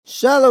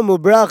Shalom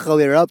ubracha,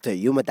 we're up to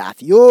Yuma Daf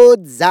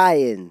Yud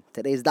Zayin.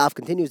 Today's daf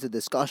continues the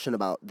discussion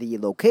about the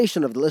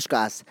location of the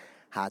Lishkas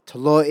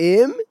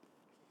HaTloim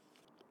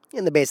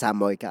in the Beis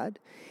HaMoikad.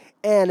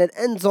 And it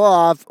ends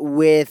off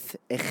with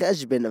a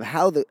cheshbon of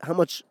how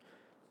much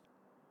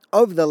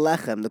of the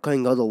lechem the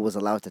Kohen Gadol was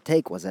allowed to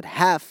take. Was it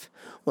half?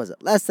 Was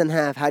it less than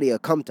half? How do you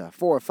come to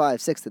 4,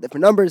 5, 6, the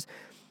different numbers?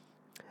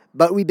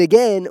 But we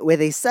begin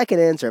with a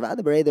second answer of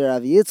Adabreder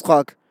Rav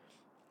Yitzchak.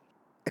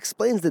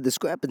 Explains the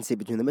discrepancy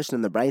between the Mishnah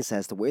and the Brayso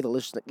as to where the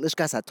Lishkas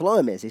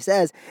HaTloim is. He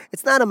says,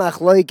 it's not a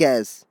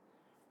machloikes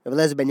of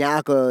Eliezer ben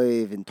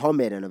Yaakov in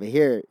Tomid and over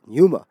here in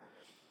Yuma.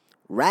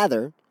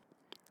 Rather,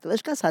 the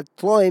Lishkas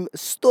HaTloim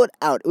stood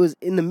out. It was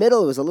in the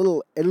middle. It was a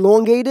little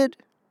elongated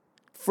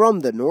from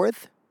the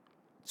north.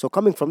 So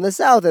coming from the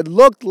south, it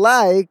looked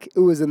like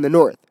it was in the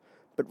north.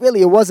 But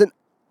really, it wasn't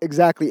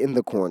exactly in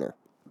the corner.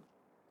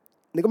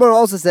 The Gemara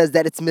also says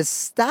that it's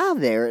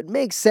mistav there. It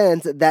makes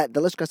sense that the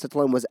Lishkas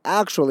HaTloim was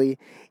actually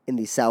in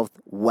the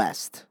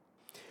southwest.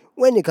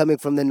 When you're coming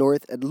from the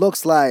north, it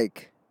looks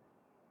like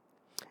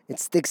it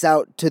sticks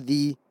out to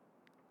the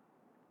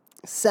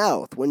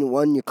south.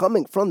 When you're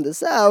coming from the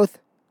south,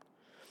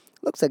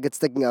 it looks like it's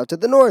sticking out to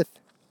the north.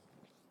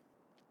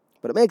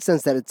 But it makes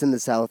sense that it's in the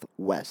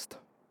southwest.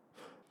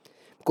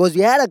 Because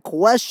we had a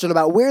question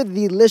about where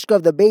the Lishka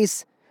of the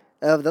base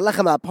of the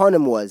Lechem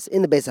HaPanim was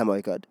in the Beis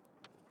HaMoikad.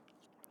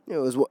 It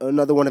was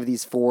another one of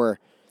these 4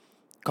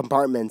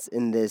 compartments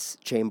in this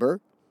chamber.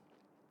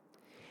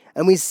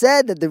 And we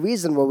said that the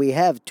reason why we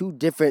have 2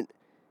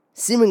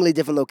 seemingly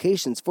different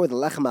locations for the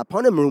Lechem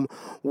HaPanim room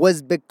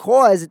was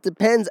because it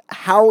depends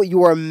how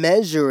you are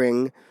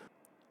measuring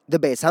the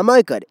Beis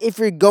HaMoikad. If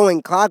you're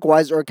going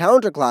clockwise or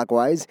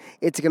counterclockwise,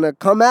 it's going to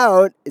come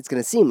out, it's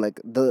going to seem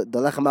like the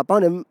Lechem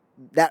HaPanim,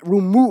 that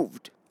room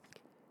moved.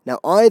 Now,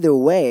 either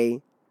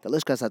way, the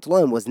Lishkas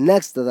HaTloim was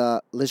next to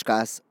the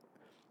Lishkas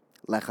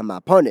Lechem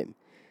HaPanim.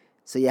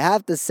 So you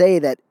have to say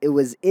that it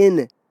was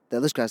in, the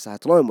Lishkas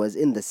HaTloim was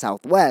in the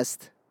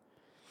southwest,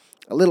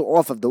 a little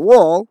off of the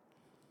wall,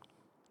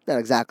 not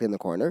exactly in the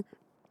corner,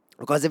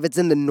 because if it's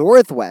in the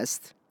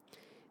northwest,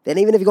 then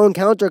even if you're going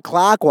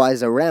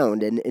counterclockwise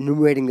around and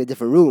enumerating the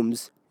different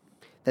rooms,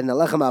 then the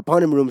Lechem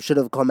HaPanim room should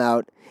have come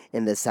out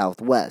in the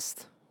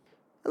southwest.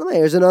 And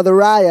here's another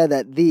raya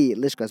that the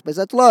Lishkas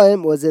Beis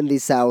HaTloim was in the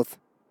southwest.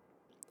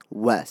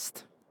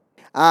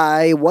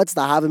 What's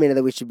the havamina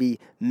that we should be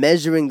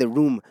measuring the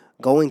room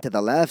going to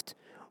the left?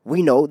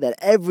 We know that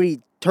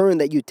every turn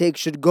that you take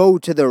should go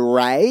to the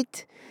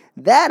right.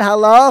 That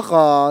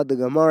halacha, the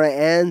Gemara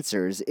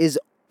answers, is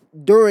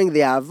during the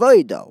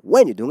avodah.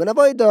 When you're doing an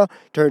avodah,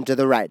 turn to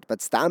the right.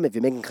 But stam, if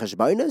you're making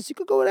cheshbonos, you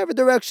could go whatever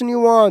direction you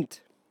want.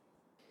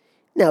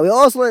 Now, we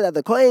also learned that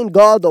the Kohen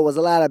Gadol was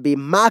allowed to be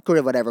makar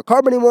of whatever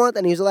carbon he wanted,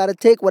 and he was allowed to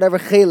take whatever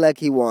chelek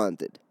he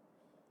wanted.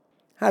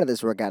 How did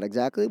this work out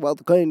exactly? Well,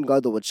 the Kohen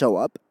Gadol would show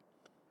up.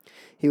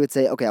 He would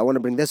say, okay, I want to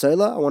bring this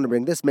oila, I want to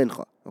bring this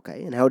mincha.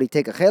 Okay, and how would he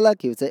take a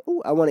chelak? He would say,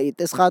 I want to eat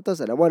this chatos,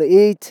 and I want to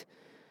eat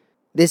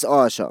this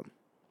asham.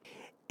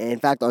 And in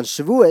fact, on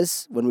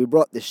Shavuos, when we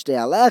brought the shtei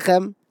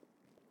alechem,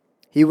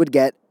 he would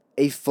get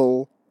a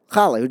full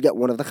challah. He would get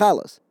one of the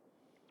challahs.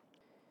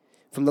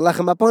 From the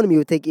lechem hapanim, he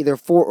would take either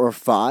 4 or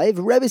 5.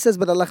 Rebbe says,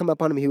 but the lechem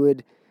hapanim, he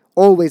would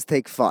always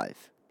take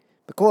 5.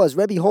 Because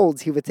Rebbe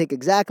holds he would take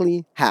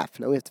exactly half.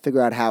 Now we have to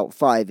figure out how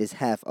 5 is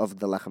half of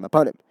the lechem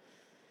hapanim.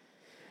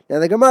 Now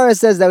the Gemara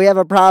says that we have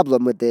a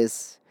problem with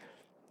this,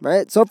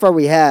 right? So far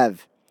we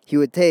have,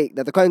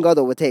 the Kohen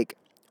Gadol would take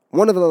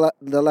one of the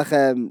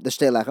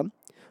shtei lechem,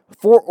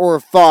 4 or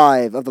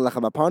 5 of the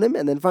lechem hapanim,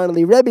 and then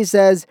finally Rebbe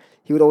says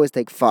he would always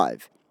take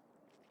 5.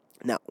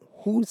 Now,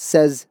 who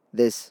says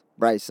this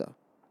brayso?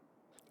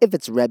 If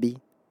it's Rebbe,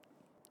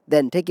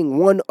 then taking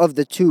one of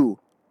the 2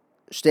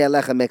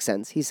 shtei lechem makes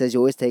sense. He says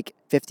you always take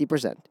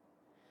 50%.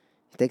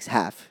 He takes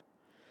half.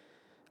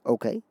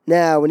 Okay.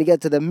 Now, when you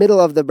get to the middle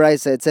of the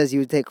brayso, it says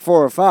you take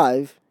 4 or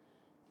 5.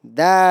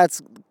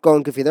 That's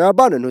going to be the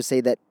Rabbanan who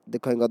say that the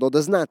Kohen Gadol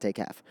does not take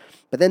half.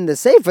 But then the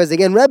Sefer is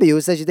again Rebbe who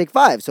says you take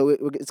 5. So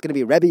it's going to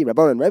be Rebbe,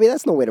 Rabbanan, Rebbe.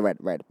 That's no way to write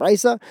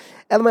brayso.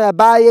 Elamai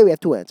Abaye, we have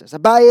 2 answers.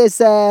 Abaye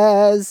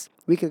says,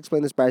 we can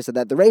explain this brayso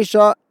that the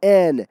Reisha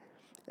and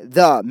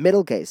the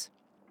middle case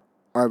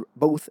are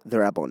both the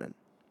Rabbanan.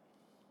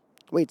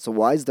 Wait, so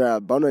why is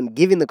the Rabbanan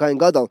giving the Kohen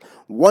Gadol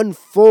one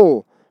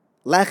full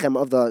lechem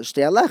of the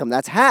shtei lechem?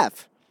 That's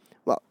half.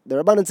 Well,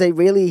 the Rabbanan say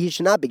really he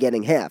should not be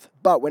getting half,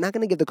 but we're not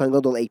going to give the Kohen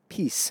Gadol a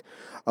piece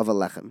of a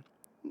lechem.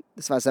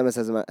 The Sfas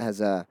Emes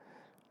has a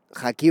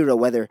chakira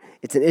whether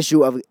it's an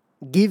issue of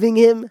giving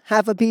him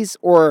half a piece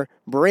or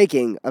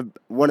breaking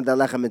one of the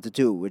lechem into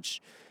 2, which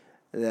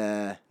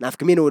the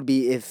nafkamina would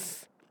be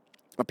if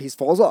a piece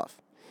falls off.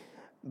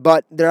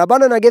 But the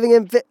Rabbanan are giving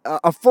him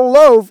a full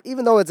loaf,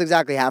 even though it's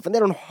exactly half, and they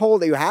don't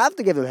hold that you have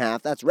to give him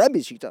half. That's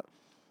Rebbe's shita.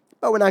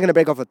 But we're not going to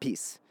break off a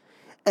piece.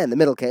 And the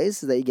middle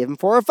case is that you give him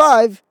 4 or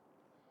 5.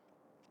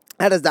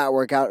 How does that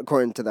work out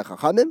according to the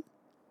Chachamim?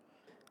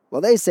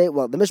 Well, they say, the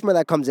mishmar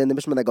that comes in, the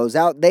mishmar that goes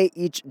out, they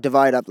each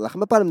divide up the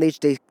lechem hapanim, they each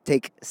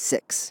take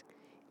 6.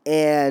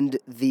 And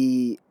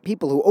the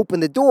people who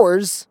open the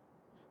doors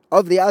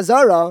of the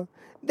Azara,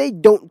 they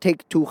don't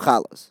take 2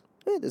 chalas.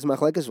 This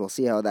machlekes, we'll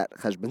see how that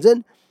cheshbon's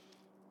in.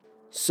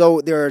 So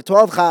there are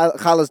 12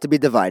 chalas to be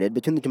divided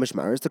between the 2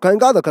 mishmaros. The Kohen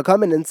Gadol could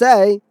come in and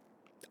say,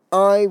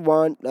 I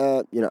want,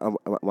 I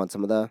want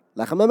some of the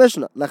lechem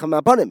mishnah, lechem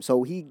aponim.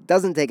 So he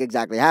doesn't take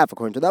exactly half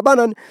according to the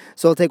Abanan.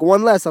 So he'll take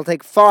 1 less. He'll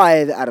take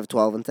 5 out of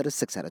 12 instead of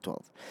 6 out of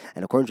 12.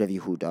 And according to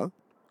Rav Yehuda,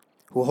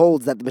 who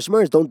holds that the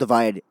mishmaros don't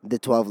divide the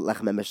 12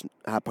 lechem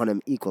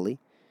aponim equally,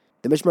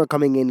 the mishmar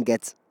coming in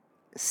gets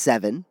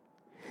 7.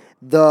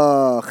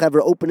 The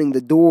chevra opening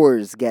the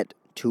doors get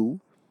 2,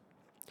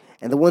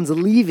 and the ones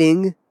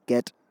leaving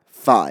get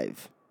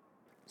 5.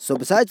 So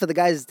besides for the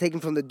guys taking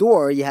from the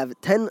door, you have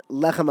 10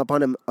 lechem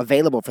upon him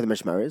available for the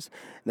mishmaros.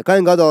 The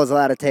Kohen Gadol is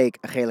allowed to take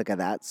a chelik of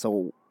that,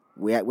 so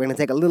we're going to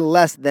take a little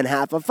less than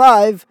half of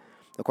 5.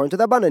 According to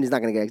the Rabbanan, he's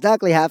not going to get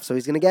exactly half, so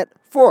he's going to get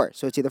 4.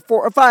 So it's either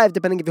 4 or 5,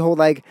 depending if you hold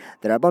like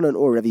the Rabbanan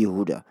or Rav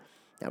Yehuda.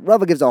 Now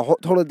Rava gives a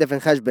totally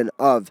different cheshbon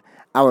of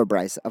our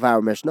bris, of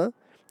our Mishnah.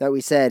 That we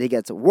said he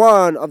gets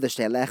 1 of the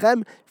shtei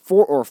lechem,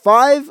 4 or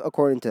 5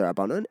 according to the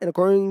Rabbanan, and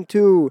according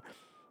to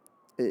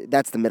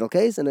that's the middle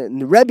case, and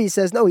the Rebbe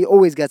says no, he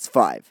always gets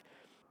 5.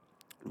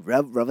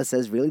 Rava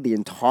says really the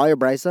entire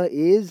brisa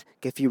is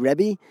kefi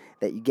Rebbe,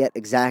 that you get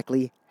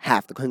exactly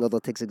half. The Kohen Gadol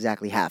takes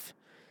exactly half,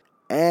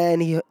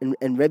 and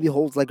Rebbe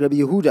holds like Rebbe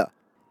Yehuda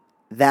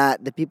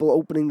that the people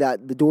opening the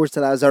doors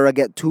to the Azara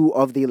get 2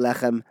 of the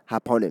lechem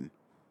haponim.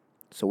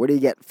 So where do you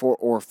get 4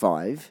 or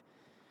 5?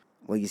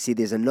 Well, you see,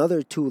 there's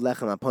another 2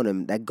 lechem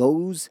aponim that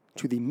goes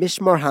to the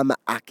mishmar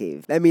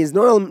hama'akev. That means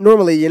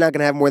normally you're not going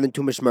to have more than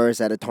 2 mishmaros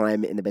at a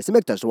time in the Beis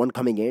Hamikdash. The one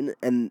coming in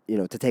and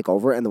to take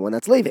over, and the one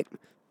that's leaving.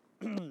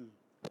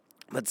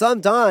 But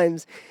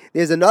sometimes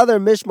there's another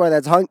mishmar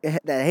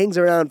that hangs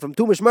around from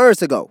 2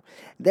 mishmaros ago.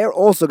 They're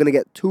also going to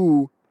get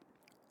 2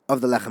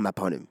 of the lechem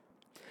aponim.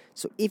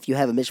 So if you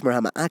have a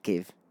mishmar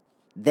hama'akev,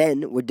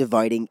 then we're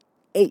dividing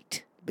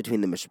 8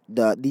 between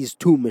these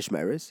 2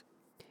 mishmaros.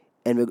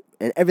 And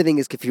everything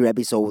is kefi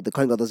Rebbe, so the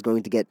Kohen Gadol is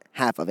going to get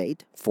half of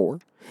 8, 4.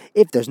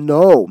 If there's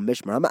no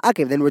mishmar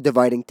hama'akev, then we're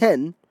dividing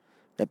 10.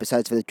 That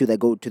besides for the 2 that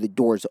go to the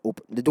door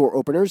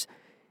openers,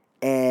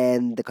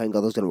 and the Kohen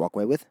Gadol is going to walk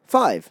away with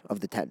 5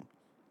 of the 10.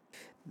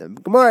 The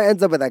Gemara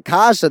ends up with a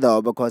kasha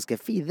though, because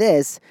kefi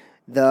this,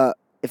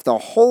 if the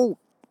whole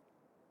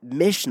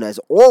Mishnah is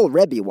all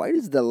Rebbe, why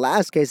does the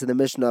last case of the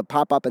Mishnah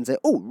pop up and say,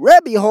 oh,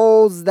 Rebbe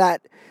holds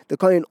that the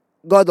Kohen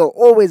Gadol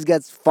always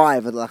gets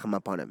 5 of the lechem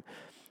aponim?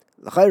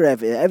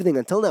 If everything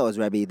until now is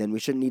Rebbe, then we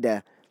shouldn't need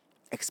to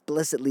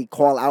explicitly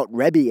call out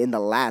Rebbe in the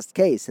last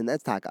case, and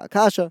that's Taka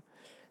Akasha.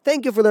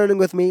 Thank you for learning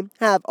with me.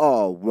 Have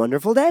a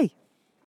wonderful day.